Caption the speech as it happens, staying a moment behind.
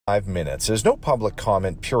5 minutes, as no public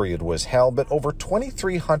comment period was held, but over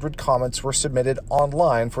 2,300 comments were submitted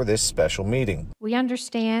online for this special meeting. We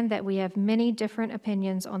understand that we have many different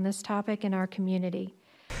opinions on this topic in our community.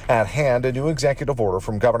 At hand, a new executive order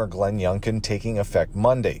from Governor Glenn Youngkin taking effect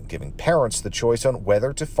Monday, giving parents the choice on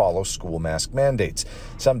whether to follow school mask mandates.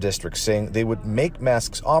 Some districts saying they would make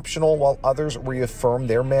masks optional, while others reaffirm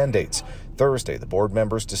their mandates. Thursday, the board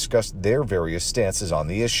members discussed their various stances on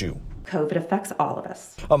the issue. COVID affects all of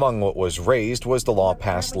us. Among what was raised was the law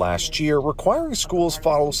passed last year requiring schools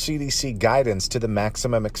follow CDC guidance to the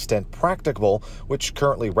maximum extent practicable, which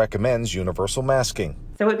currently recommends universal masking.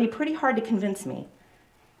 So it would be pretty hard to convince me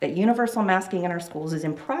that universal masking in our schools is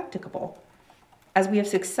impracticable, as we have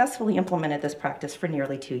successfully implemented this practice for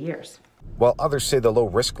nearly 2 years. While others say the low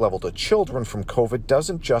risk level to children from COVID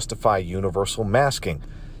doesn't justify universal masking.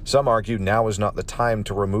 Some argue now is not the time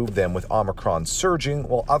to remove them with Omicron surging,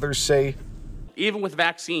 while others say, even with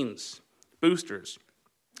vaccines, boosters,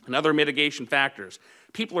 and other mitigation factors,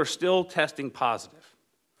 people are still testing positive.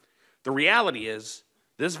 The reality is,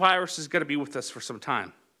 this virus is going to be with us for some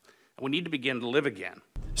time, and we need to begin to live again.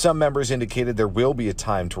 Some members indicated there will be a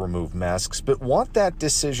time to remove masks, but want that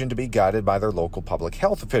decision to be guided by their local public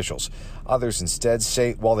health officials. Others instead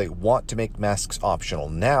say while they want to make masks optional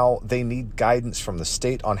now, they need guidance from the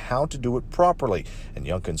state on how to do it properly. And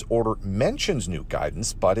Youngkin's order mentions new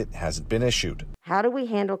guidance, but it hasn't been issued. How do we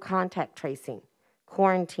handle contact tracing,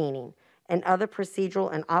 quarantining, and other procedural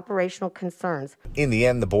and operational concerns? In the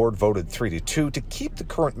end, the board voted 3-2 to keep the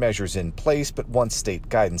current measures in place, but once state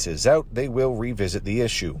guidance is out, they will revisit the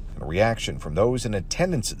issue. A reaction from those in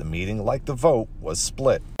attendance at the meeting, like the vote, was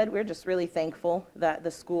split. We're just really thankful that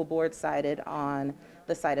the school board sided on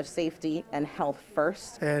the side of safety and health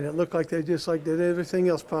first. And it looked like they just like did everything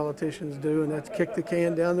else politicians do, and that's kick the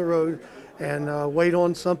can down the road and wait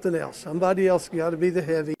on something else. Somebody else got to be the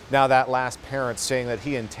heavy. Now that last parent saying that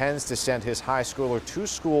he intends to send his high schooler to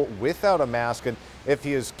school without a mask, and if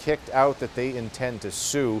he is kicked out that they intend to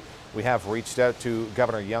sue. We have reached out to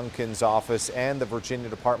Governor Youngkin's office and the Virginia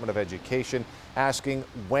Department of Education asking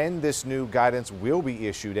when this new guidance will be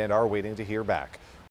issued and are waiting to hear back.